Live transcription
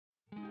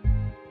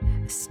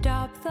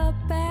Stop the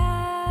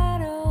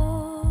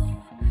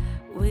battle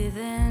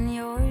within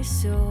your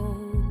soul.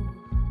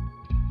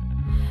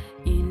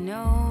 You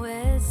know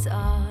it's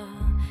all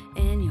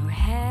in your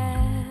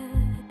head.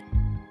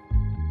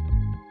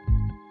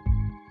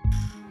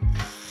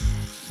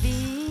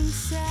 Being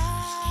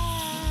sad.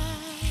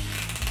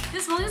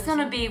 This vlog is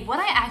gonna be what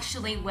I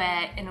actually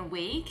wear in a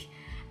week.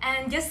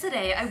 And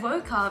yesterday I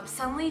woke up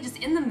suddenly just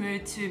in the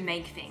mood to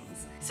make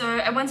things. So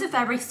I went to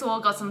fabric store,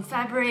 got some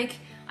fabric,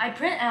 I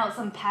print out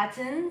some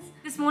patterns.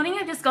 This morning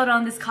I just got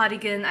on this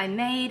cardigan I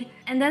made,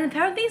 and then a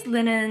pair of these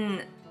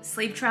linen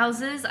sleeve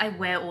trousers I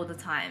wear all the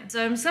time.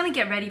 So I'm just gonna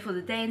get ready for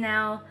the day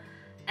now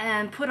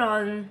and put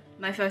on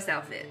my first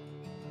outfit.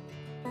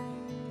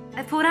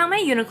 I pulled out my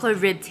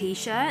Uniqlo rib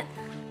t-shirt.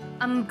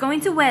 I'm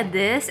going to wear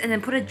this and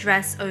then put a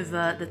dress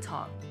over the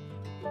top.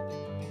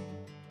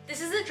 This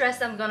is the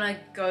dress I'm gonna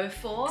go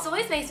for. This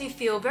always makes me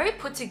feel very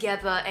put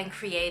together and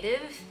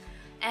creative,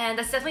 and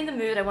that's definitely the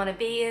mood I want to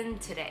be in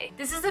today.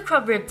 This is the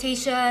crop rib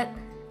t-shirt,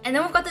 and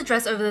then we've got the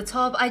dress over the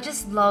top. I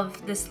just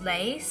love this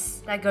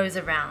lace that goes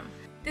around.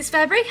 This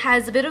fabric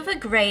has a bit of a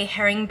grey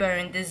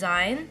herringbone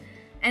design,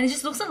 and it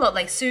just looks a lot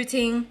like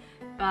suiting,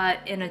 but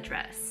in a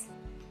dress.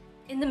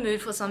 In the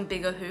mood for some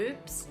bigger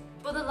hoops.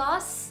 For the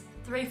last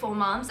 3-4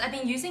 months, I've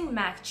been using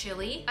MAC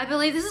Chili. I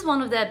believe this is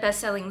one of their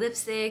best-selling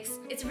lipsticks.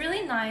 It's a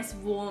really nice,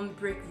 warm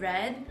brick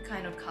red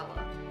kind of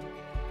color.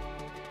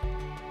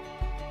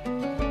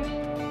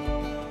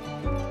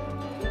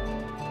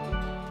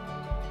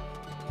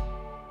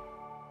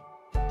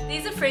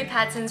 These are free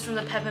patterns from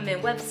the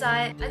Peppermint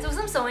website. I took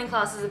some sewing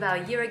classes about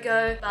a year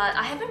ago, but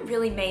I haven't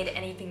really made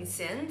anything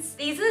since.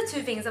 These are the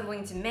two things I'm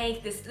going to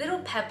make: this little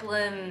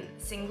Peplum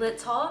singlet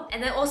top,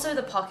 and then also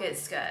the pocket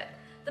skirt.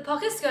 The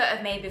pocket skirt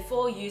I've made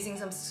before using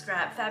some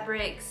scrap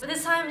fabrics, but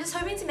this time I'm just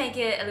hoping to make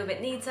it a little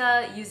bit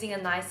neater using a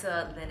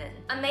nicer linen.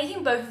 I'm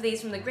making both of these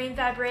from the green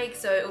fabric,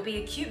 so it will be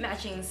a cute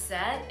matching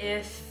set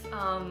if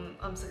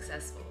I'm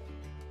successful.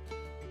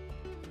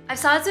 I've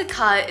started to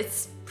cut.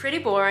 It's pretty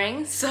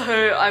boring, so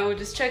I will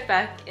just check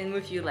back in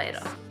with you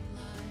later.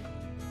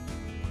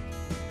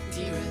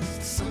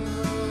 Dearest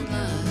sunlight,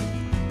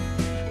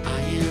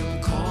 I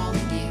am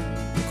calling you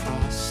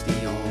across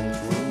the old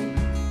room.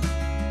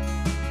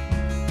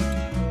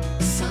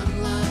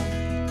 Sunlight,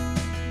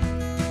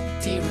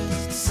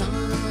 dearest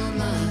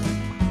sunlight,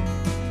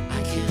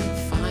 I can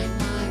find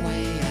my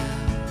way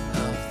out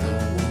of the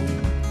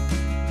womb.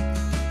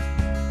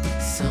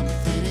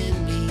 Something in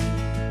me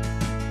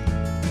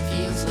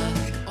feels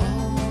like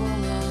all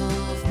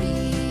of me,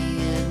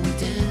 and we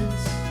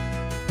dance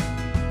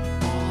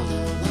all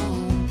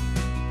alone.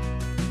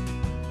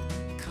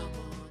 Come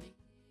on.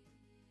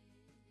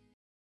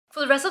 For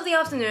the rest of the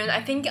afternoon,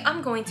 I think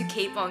I'm going to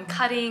keep on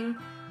cutting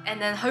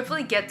and then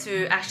hopefully get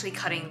to actually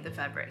cutting the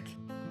fabric.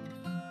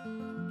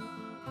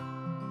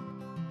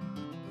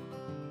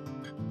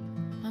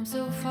 I'm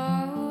so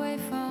far away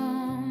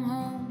from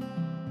home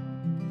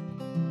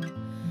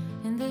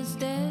in this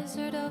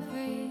desert of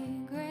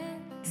regret.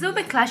 It's a little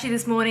bit clashy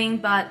this morning,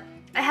 but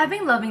I have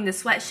been loving the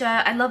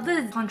sweatshirt. I love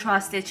the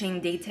contrast stitching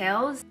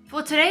details.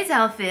 For today's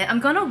outfit, I'm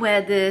gonna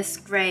wear this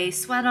grey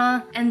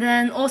sweater and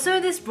then also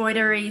this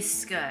broidery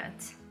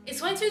skirt. It's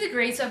 22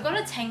 degrees, so I've got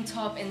a tank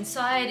top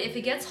inside. If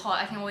it gets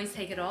hot, I can always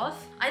take it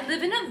off. I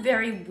live in a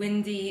very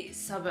windy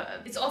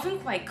suburb. It's often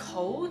quite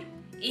cold,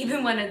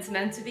 even when it's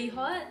meant to be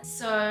hot.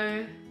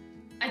 So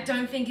I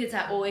don't think it's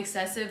at all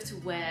excessive to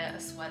wear a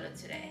sweater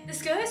today. The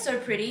skirt is so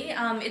pretty.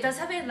 It does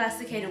have an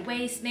elasticated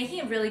waist, making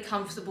it really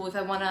comfortable if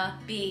I wanna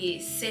be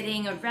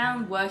sitting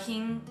around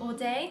working all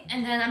day.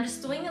 And then I'm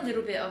just doing a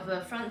little bit of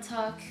a front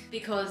tuck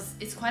because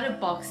it's quite a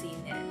boxy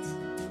knit.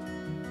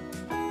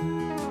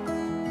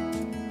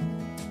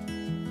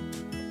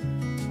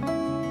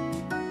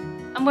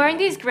 I'm wearing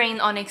these green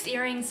onyx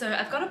earrings, so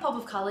I've got a pop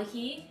of color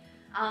here,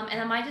 and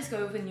I might just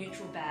go with a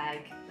neutral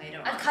bag later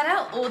on. I've cut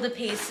out all the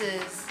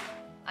pieces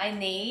I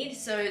need,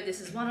 so this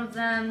is one of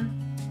them.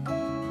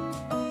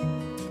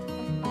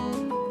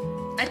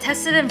 I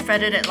tested and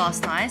threaded it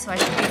last night, so I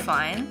should be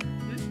fine.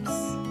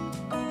 Oops.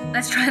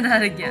 Let's try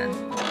that again.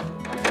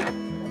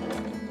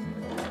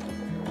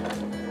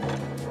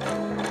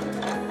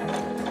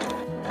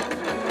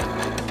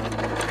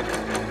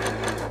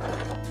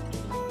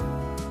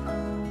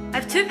 I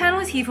have 2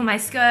 panels here for my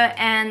skirt,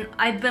 and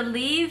I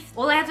believe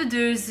all I have to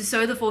do is to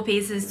sew the 4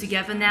 pieces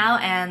together now,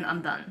 and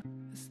I'm done.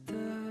 It's the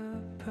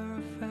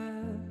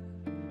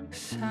perfect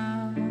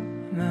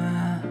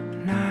summer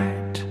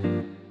night.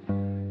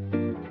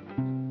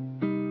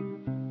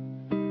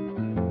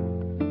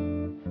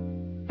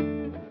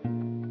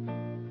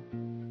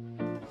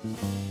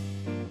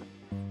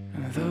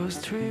 Those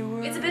 3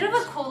 words. It's a bit of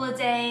a cooler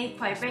day,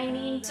 quite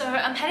rainy, so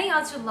I'm heading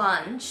out to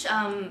lunch. So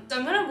I'm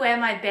gonna wear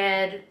my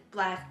bed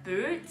black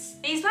boots.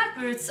 These black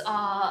boots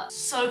are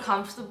so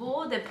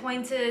comfortable. They're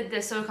pointed,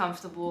 they're so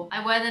comfortable.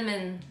 I wear them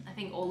in, I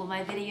think, all of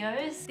my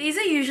videos. These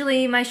are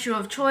usually my shoe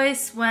of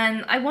choice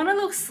when I want to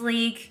look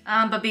sleek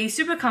but be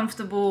super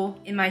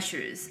comfortable in my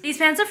shoes. These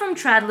pants are from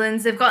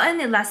Tradlands. They've got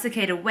an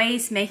elasticated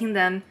waist, making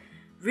them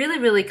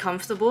really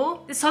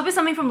comfortable. This top is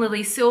something from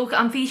Lily Silk.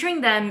 I'm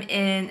featuring them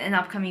in an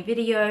upcoming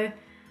video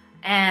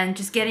and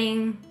just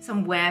getting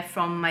some wear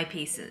from my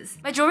pieces.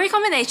 My jewelry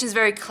combination is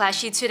very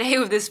clashy today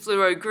with this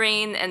fluoro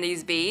green and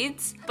these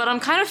beads, but I'm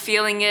kind of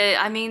feeling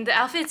it. I mean, the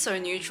outfit's so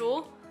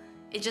neutral,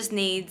 it just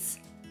needs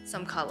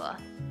some color.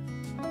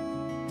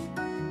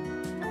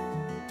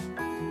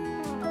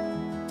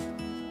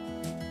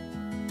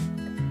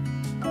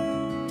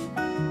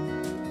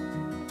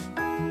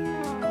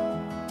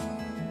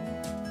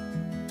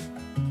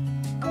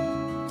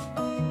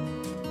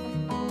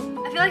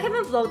 I feel like I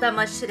haven't vlogged that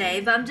much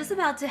today, but I'm just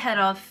about to head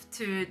off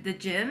to the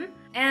gym.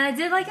 And I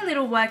did like a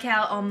little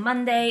workout on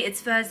Monday.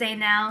 It's Thursday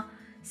now,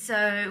 so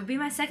it'll be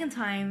my second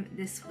time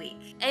this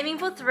week. Aiming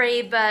for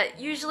 3, but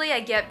usually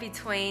I get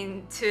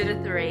between 2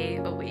 to 3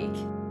 a week.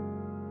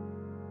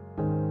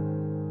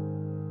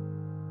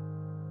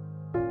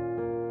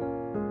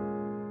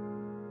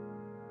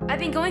 I've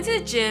been going to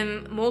the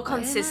gym more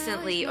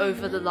consistently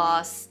over the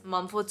last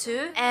month or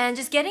 2 and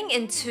just getting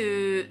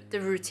into the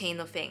routine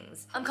of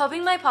things. I'm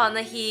copying my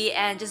partner here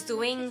and just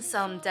doing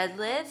some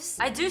deadlifts.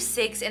 I do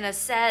 6 in a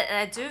set and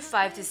I do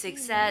 5 to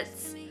 6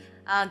 sets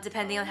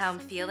depending on how I'm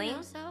feeling.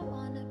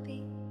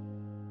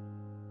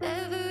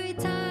 Every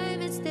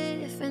time it's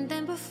different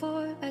than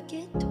before, I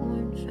get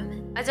torn from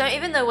it. I don't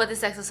even know what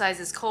this exercise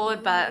is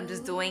called, but I'm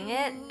just doing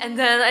it. And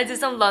then I do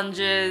some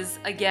lunges.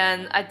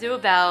 Again, I do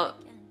about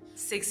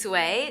 6 to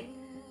 8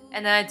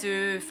 and then I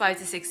do 5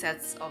 to 6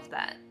 sets of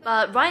that.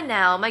 But right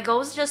now, my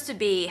goal is just to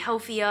be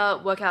healthier,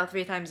 work out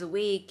 3 times a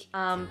week,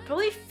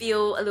 probably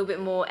feel a little bit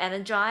more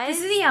energized.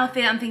 This is the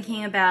outfit I'm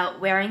thinking about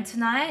wearing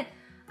tonight.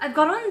 I've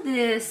got on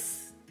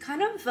this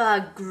kind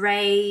of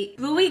grey,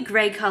 bluey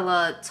grey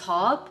color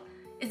top.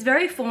 It's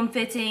very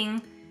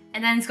form-fitting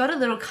and then it's got a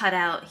little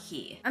cutout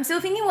here. I'm still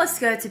thinking what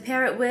skirt to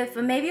pair it with,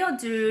 but maybe I'll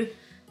do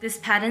this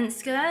patterned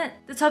skirt.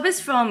 The top is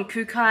from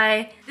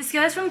Kookai, the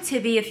skirt is from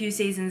Tibi a few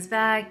seasons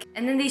back,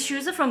 and then these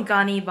shoes are from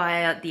Garni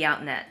via The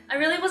Outnet. I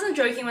really wasn't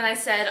joking when I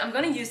said I'm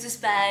gonna use this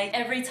bag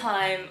every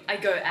time I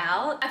go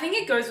out. I think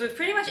it goes with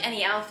pretty much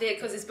any outfit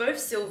because it's both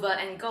silver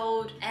and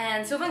gold,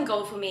 and silver and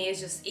gold for me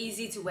is just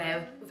easy to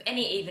wear with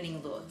any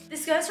evening look.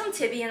 This skirt's from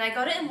Tibi and I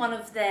got it in one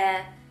of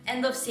their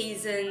end of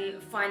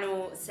season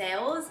final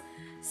sales,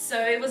 so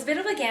it was a bit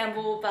of a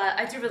gamble, but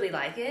I do really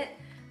like it.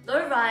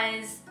 Low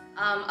rise,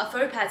 a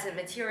faux pattern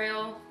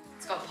material,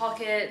 it's got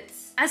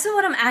pockets. As for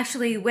what I'm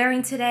actually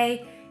wearing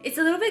today, it's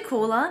a little bit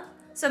cooler.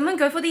 So I'm gonna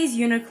go for these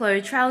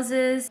Uniqlo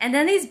trousers and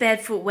then these bed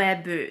footwear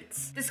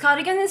boots. This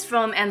cardigan is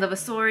from End of a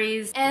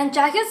Stories, and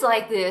jackets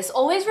like this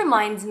always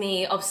reminds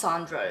me of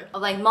Sandro,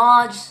 of like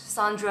Marge,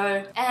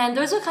 Sandro, and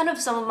those were kind of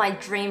some of my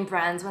dream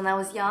brands when I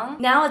was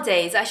young.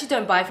 Nowadays, I actually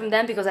don't buy from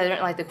them because I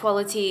don't like the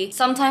quality.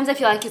 Sometimes I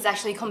feel like it's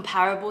actually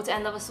comparable to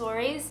End of a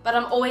Stories, but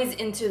I'm always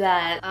into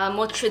that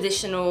more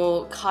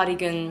traditional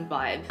cardigan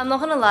vibe. I'm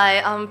not gonna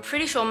lie, I'm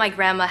pretty sure my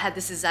grandma had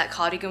this exact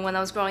cardigan when I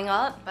was growing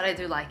up, but I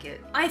do like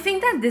it. I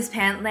think that this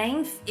pant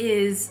length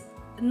is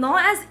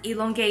not as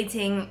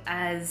elongating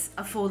as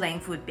a full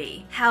length would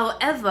be.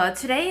 However,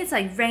 today it's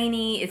like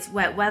rainy, it's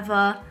wet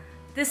weather.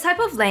 This type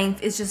of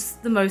length is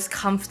just the most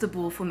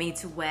comfortable for me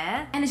to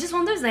wear. And it's just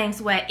one of those lengths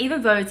where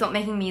even though it's not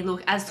making me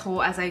look as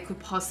tall as I could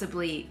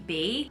possibly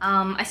be,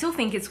 I still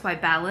think it's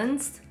quite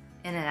balanced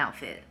in an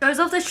outfit. Shows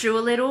off the shoe a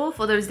little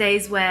for those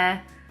days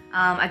where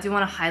I do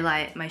want to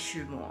highlight my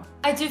shoe more.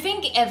 I do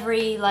think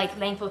every like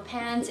length of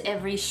pant,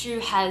 every shoe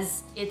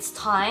has its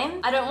time.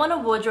 I don't want a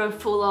wardrobe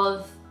full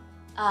of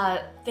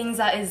things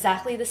that are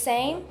exactly the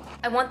same.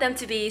 I want them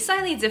to be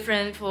slightly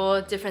different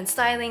for different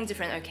styling,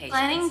 different occasions.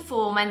 Planning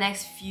for my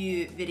next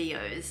few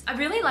videos. I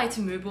really like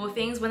to mood board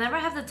things. Whenever I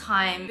have the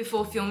time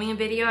before filming a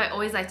video, I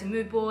always like to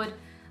mood board.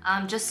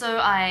 Just so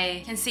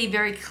I can see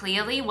very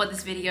clearly what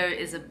this video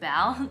is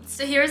about.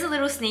 So here is a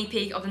little sneak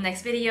peek of the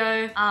next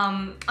video.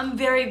 I'm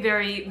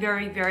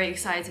very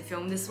excited to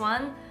film this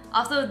one.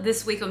 After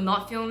this week of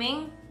not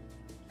filming,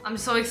 I'm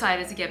so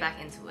excited to get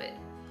back into it.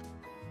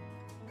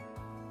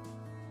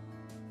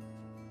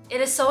 It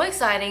is so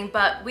exciting,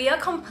 but we are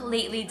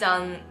completely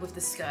done with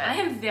the skirt. I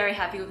am very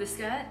happy with the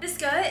skirt. The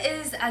skirt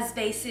is as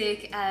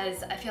basic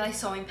as I feel like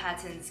sewing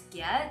patterns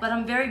get, but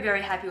I'm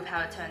very happy with how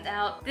it turned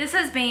out. This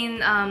has been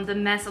the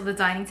mess of the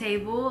dining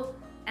table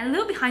and a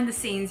little behind the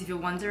scenes if you're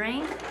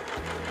wondering.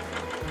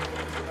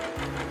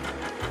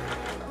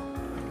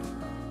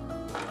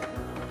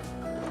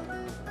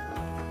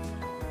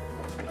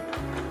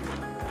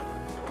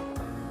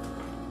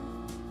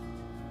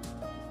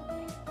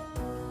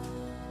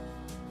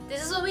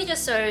 This is what we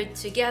just sewed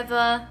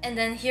together, and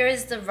then here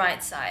is the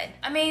right side.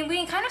 I mean, we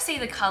can kind of see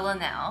the color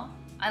now.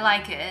 I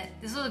like it.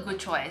 This was a good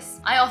choice.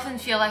 I often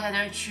feel like I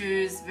don't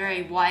choose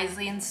very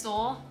wisely in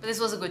store, but this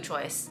was a good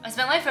choice. I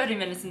spent like 30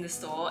 minutes in the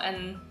store,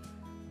 and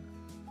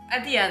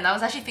at the end, I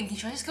was actually thinking,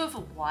 should I just go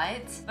for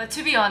white? But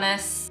to be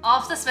honest,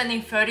 after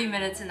spending 30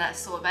 minutes in that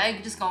store, I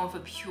could just go for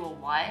pure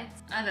white.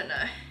 I don't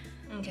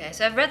know. Okay,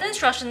 so I've read the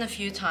instruction a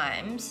few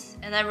times,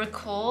 and I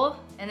recall,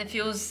 and it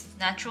feels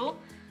natural,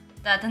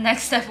 that the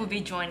next step will be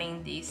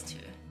joining these two.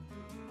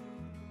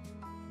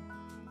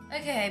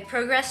 Okay,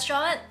 progress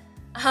shot.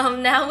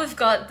 Now we've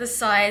got the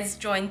sides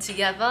joined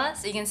together,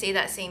 so you can see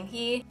that seam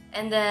here,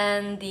 and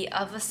then the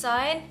other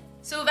side.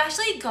 So we've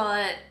actually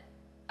got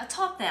a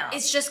top now.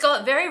 It's just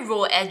got very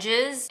raw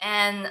edges,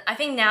 and I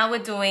think now we're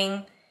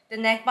doing the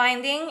neck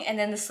binding and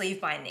then the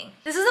sleeve binding.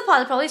 This is the part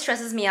that probably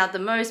stresses me out the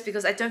most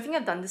because I don't think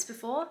I've done this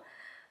before.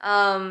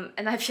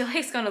 And I feel like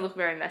it's gonna look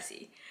very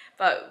messy,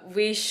 but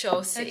we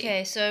shall see.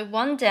 Okay, so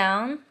one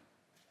down,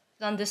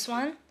 done this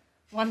one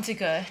to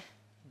go.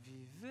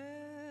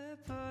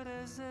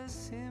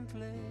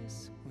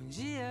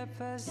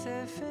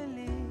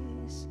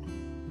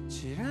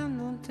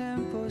 Tirando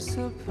tempo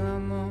sopra a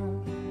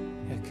mão,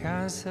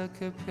 casa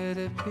que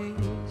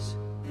perepis.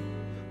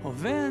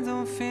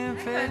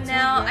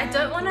 Now, I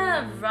don't want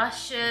to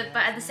rush it,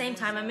 but at the same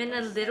time, I'm in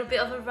a little bit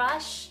of a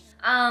rush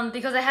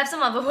because I have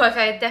some other work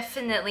I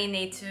definitely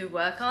need to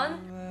work on.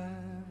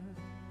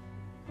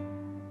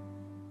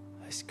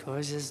 As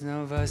coisas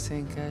não vão se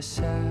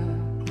encaixar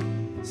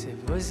se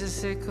você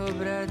se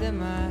cobrar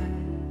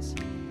demais.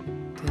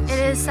 It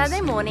is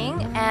Saturday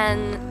morning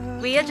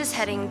and we are just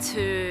heading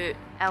to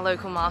our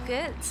local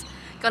markets.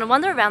 Gonna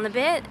wander around a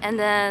bit and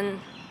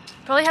then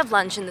probably have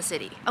lunch in the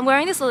city. I'm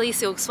wearing this Lily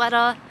silk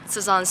sweater,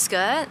 Suzanne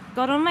skirt.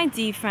 Got on my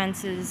D.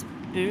 Francis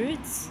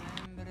boots.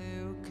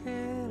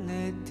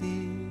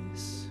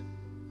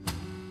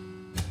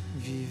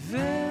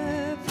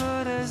 Viver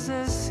para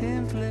ser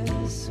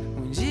simples,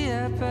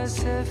 dia para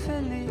ser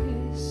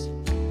feliz.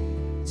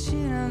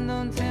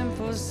 Tirando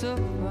tempo sob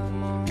a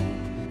mão,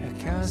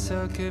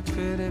 cansa que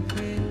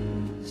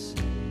perepis.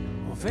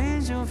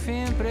 Vende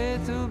fim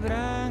preto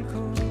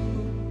branco,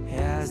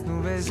 as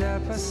nuvens a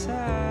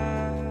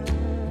passar.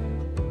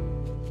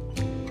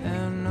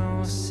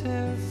 Se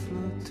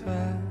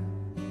flutuar.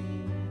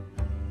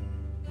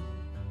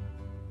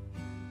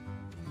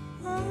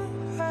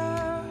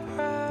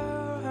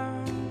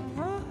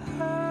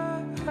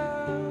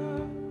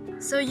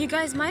 So you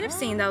guys might have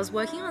seen that I was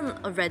working on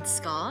a red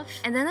scarf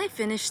and then I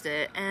finished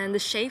it and the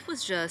shape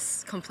was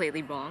just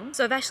completely wrong.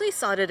 So I've actually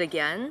started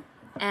again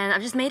and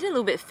I've just made it a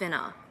little bit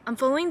thinner. I'm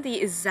following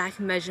the exact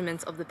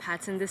measurements of the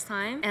pattern this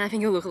time and I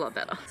think it'll look a lot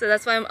better. So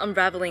that's why I'm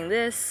unraveling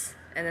this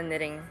and then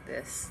knitting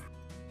this.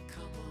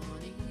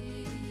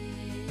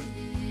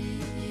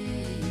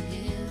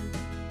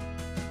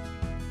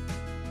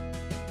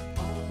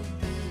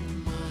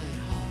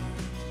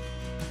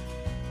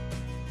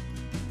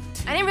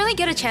 I didn't really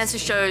get a chance to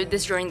show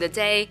this during the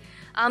day.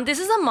 This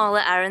is a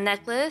Marla Aron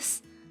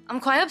necklace. I'm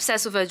quite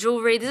obsessed with her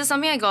jewelry. This is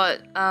something I got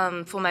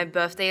for my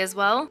birthday as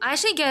well. I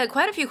actually get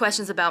quite a few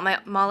questions about my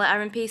Marla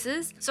Aron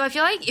pieces. So I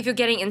feel like if you're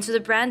getting into the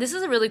brand, this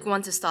is a really good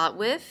one to start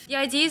with. The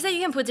idea is that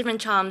you can put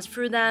different charms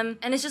through them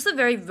and it's just a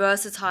very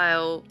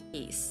versatile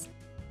piece.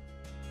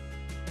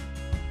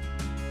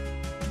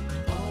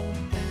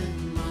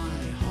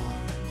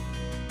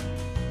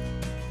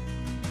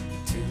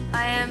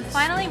 I am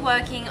finally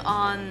working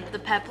on the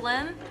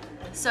peplum,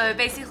 so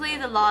basically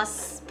the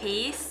last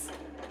piece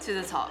to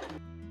the top.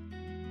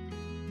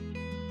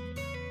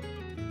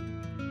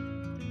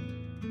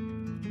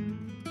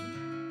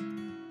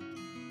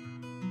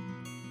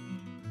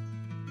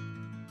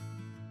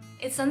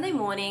 It's Sunday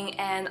morning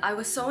and I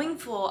was sewing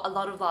for a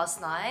lot of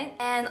last night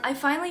and I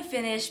finally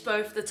finished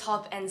both the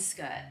top and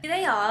skirt. Here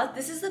they are.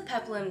 This is the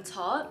peplum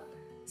top.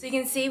 So you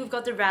can see we've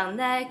got the round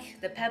neck,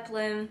 the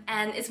peplum,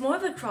 and it's more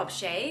of a crop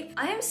shape.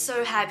 I am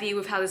so happy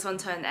with how this one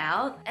turned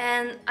out,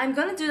 and I'm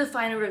gonna do the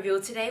final reveal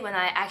today when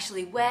I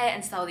actually wear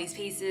and style these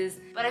pieces,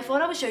 but I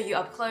thought I would show you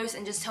up close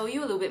and just tell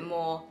you a little bit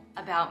more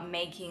about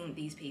making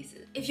these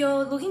pieces. If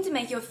you're looking to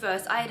make your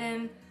first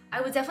item, I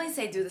would definitely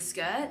say do the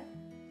skirt.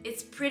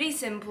 It's pretty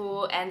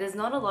simple and there's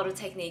not a lot of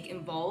technique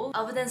involved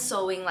other than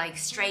sewing like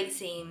straight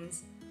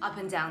seams up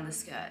and down the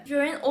skirt. If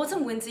you're in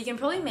autumn winter, you can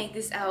probably make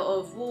this out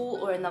of wool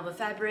or another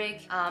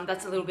fabric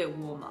that's a little bit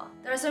warmer.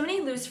 There are so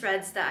many loose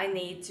threads that I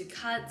need to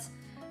cut,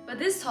 but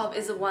this top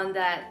is the one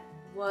that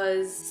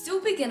was still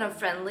beginner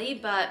friendly,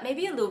 but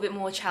maybe a little bit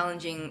more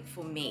challenging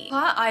for me. The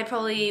part I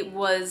probably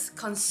was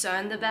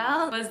concerned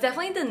about was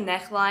definitely the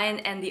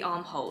neckline and the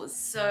armholes.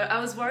 So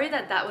I was worried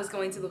that that was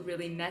going to look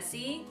really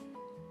messy,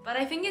 but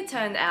I think it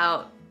turned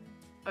out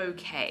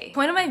okay.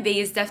 Point of my V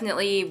is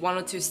definitely 1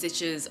 or 2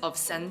 stitches off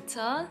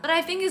center, but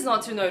I think it's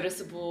not too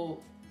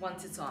noticeable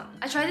once it's on.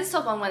 I tried this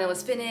top on when it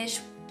was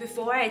finished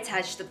before I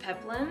attached the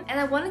peplum, and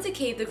I wanted to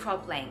keep the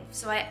crop length,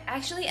 so I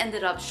actually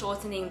ended up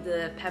shortening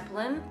the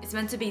peplum. It's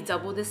meant to be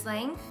double this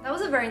length. That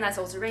was a very nice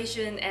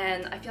alteration,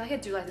 and I feel like I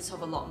do like this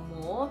top a lot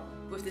more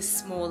with this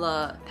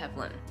smaller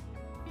peplum.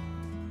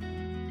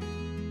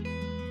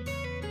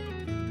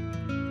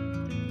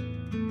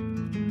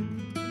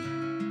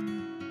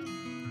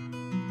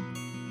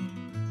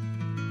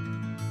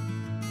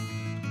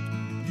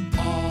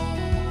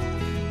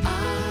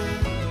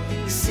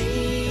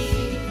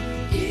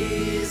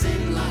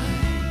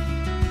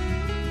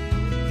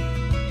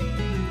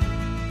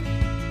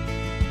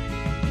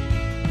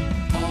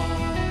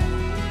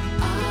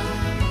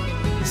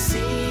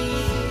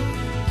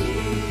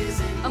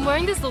 I'm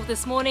wearing this look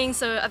this morning,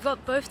 so I've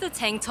got both the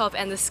tank top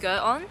and the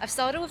skirt on. I've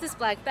started with this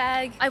black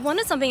bag. I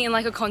wanted something in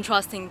like a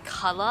contrasting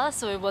color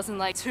so it wasn't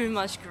like too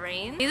much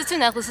green. These are two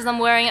necklaces I'm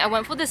wearing. I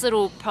went for this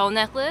little pearl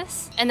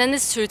necklace and then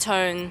this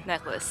two-tone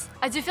necklace.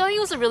 I do feel like it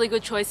was a really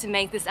good choice to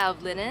make this out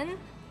of linen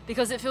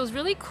because it feels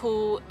really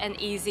cool and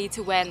easy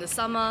to wear in the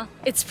summer.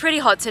 It's pretty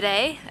hot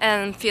today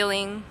and I'm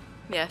feeling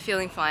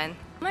fine.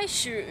 My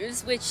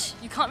shoes, which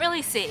you can't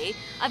really see,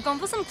 I've gone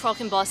for some Croc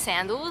and Boss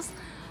sandals.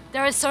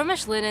 There is so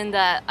much linen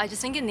that I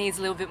just think it needs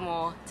a little bit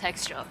more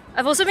texture.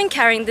 I've also been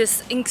carrying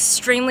this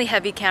extremely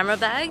heavy camera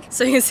bag,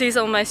 so you can see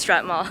some of my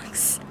strap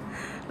marks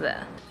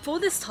there. For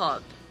this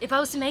top, if I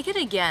was to make it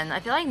again, I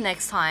feel like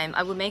next time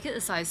I would make it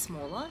a size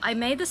smaller. I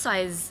made the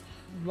size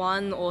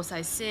 1 or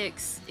size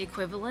 6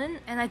 equivalent,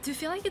 and I do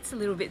feel like it's a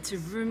little bit too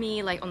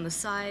roomy, like on the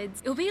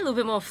sides. It would be a little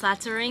bit more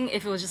flattering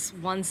if it was just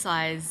one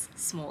size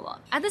smaller.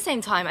 At the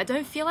same time, I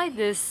don't feel like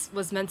this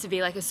was meant to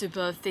be like a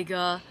super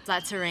figure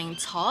flattering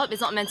top.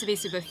 It's not meant to be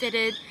super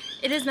fitted.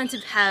 It is meant to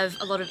have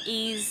a lot of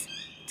ease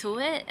to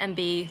it and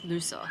be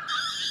looser.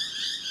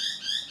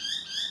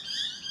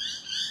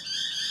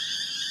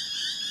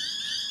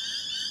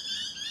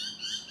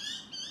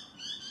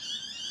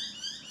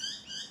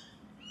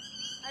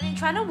 I've been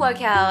trying to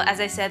work out, as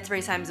I said,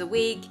 3 times a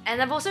week,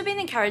 and I've also been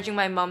encouraging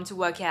my mum to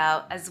work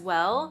out as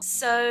well.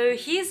 So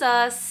here's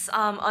us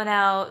on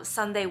our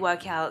Sunday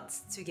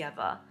workouts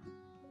together.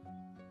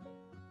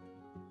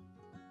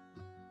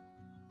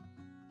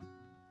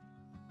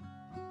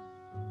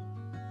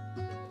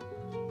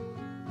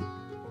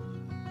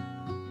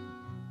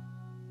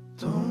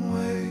 Don't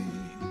wait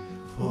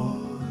for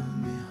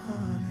me,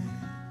 honey.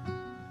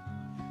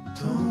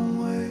 Don't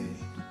wait.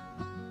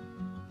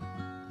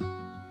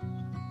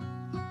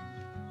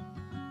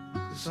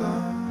 'Cause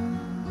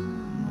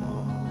I'm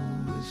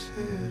always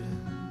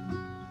heading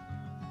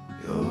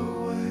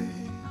your way.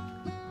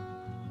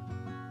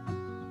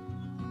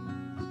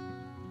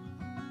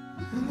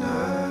 And I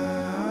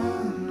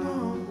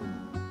know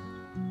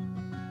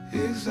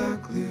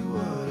exactly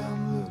what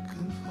I'm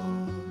looking for.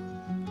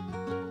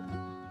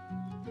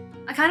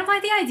 I kind of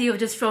like the idea of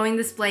just throwing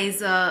this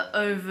blazer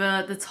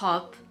over the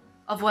top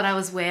of what I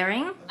was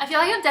wearing. I feel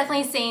like I've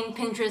definitely seen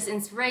Pinterest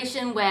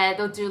inspiration where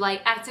they'll do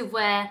like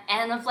activewear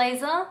and a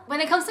blazer.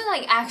 When it comes to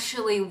like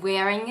actually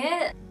wearing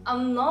it,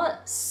 I'm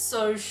not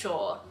so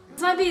sure.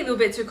 This might be a little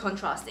bit too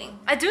contrasting.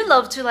 I do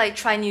love to like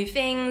try new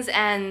things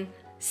and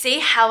see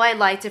how I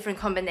like different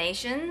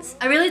combinations.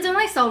 I really don't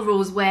like style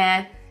rules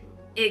where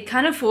it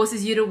kind of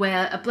forces you to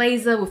wear a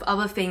blazer with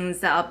other things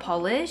that are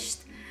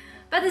polished.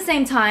 But at the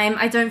same time,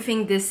 I don't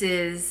think this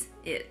is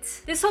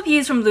it. This top here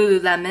is from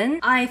Lululemon.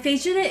 I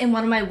featured it in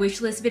one of my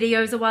wishlist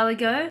videos a while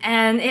ago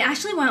and it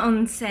actually went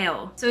on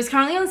sale. So it's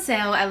currently on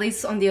sale, at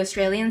least on the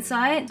Australian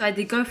side. So I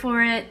did go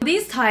for it.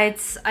 These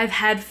tights I've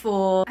had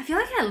for, I feel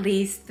like at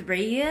least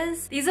 3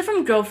 years. These are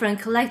from Girlfriend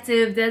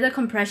Collective. They're the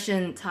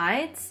compression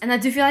tights and I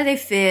do feel like they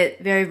fit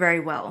very, very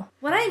well.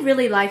 What I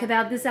really like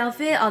about this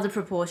outfit are the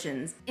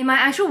proportions. In my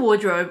actual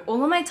wardrobe,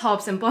 all of my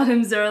tops and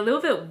bottoms are a little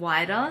bit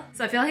wider,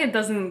 so I feel like it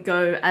doesn't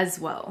go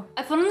as well.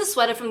 I put on the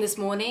sweater from this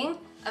morning.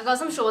 I've got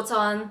some shorts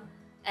on,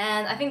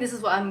 and I think this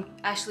is what I'm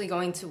actually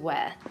going to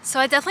wear.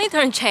 So I definitely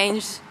don't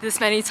change this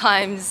many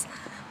times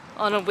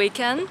on a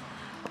weekend,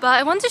 but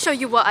I wanted to show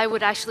you what I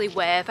would actually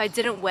wear if I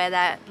didn't wear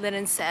that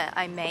linen set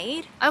I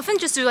made. I often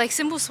just do like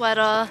simple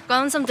sweater,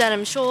 got on some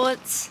denim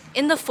shorts.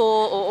 In the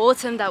fall or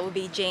autumn, that would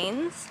be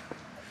jeans.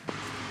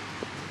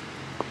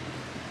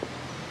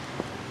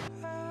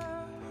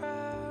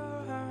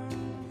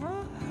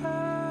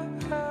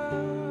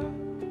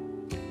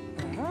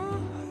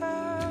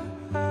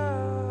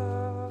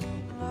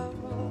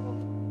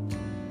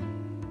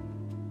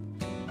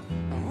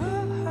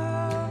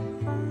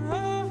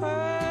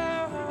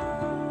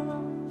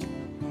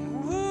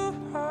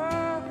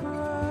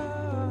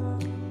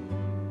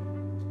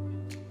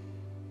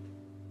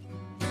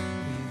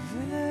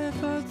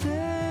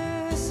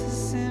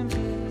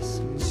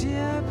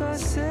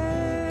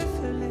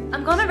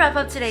 I'm gonna wrap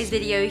up today's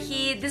video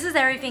here. This is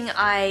everything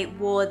I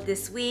wore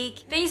this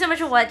week. Thank you so much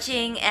for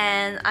watching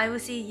and I will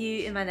see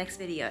you in my next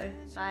video.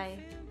 Bye.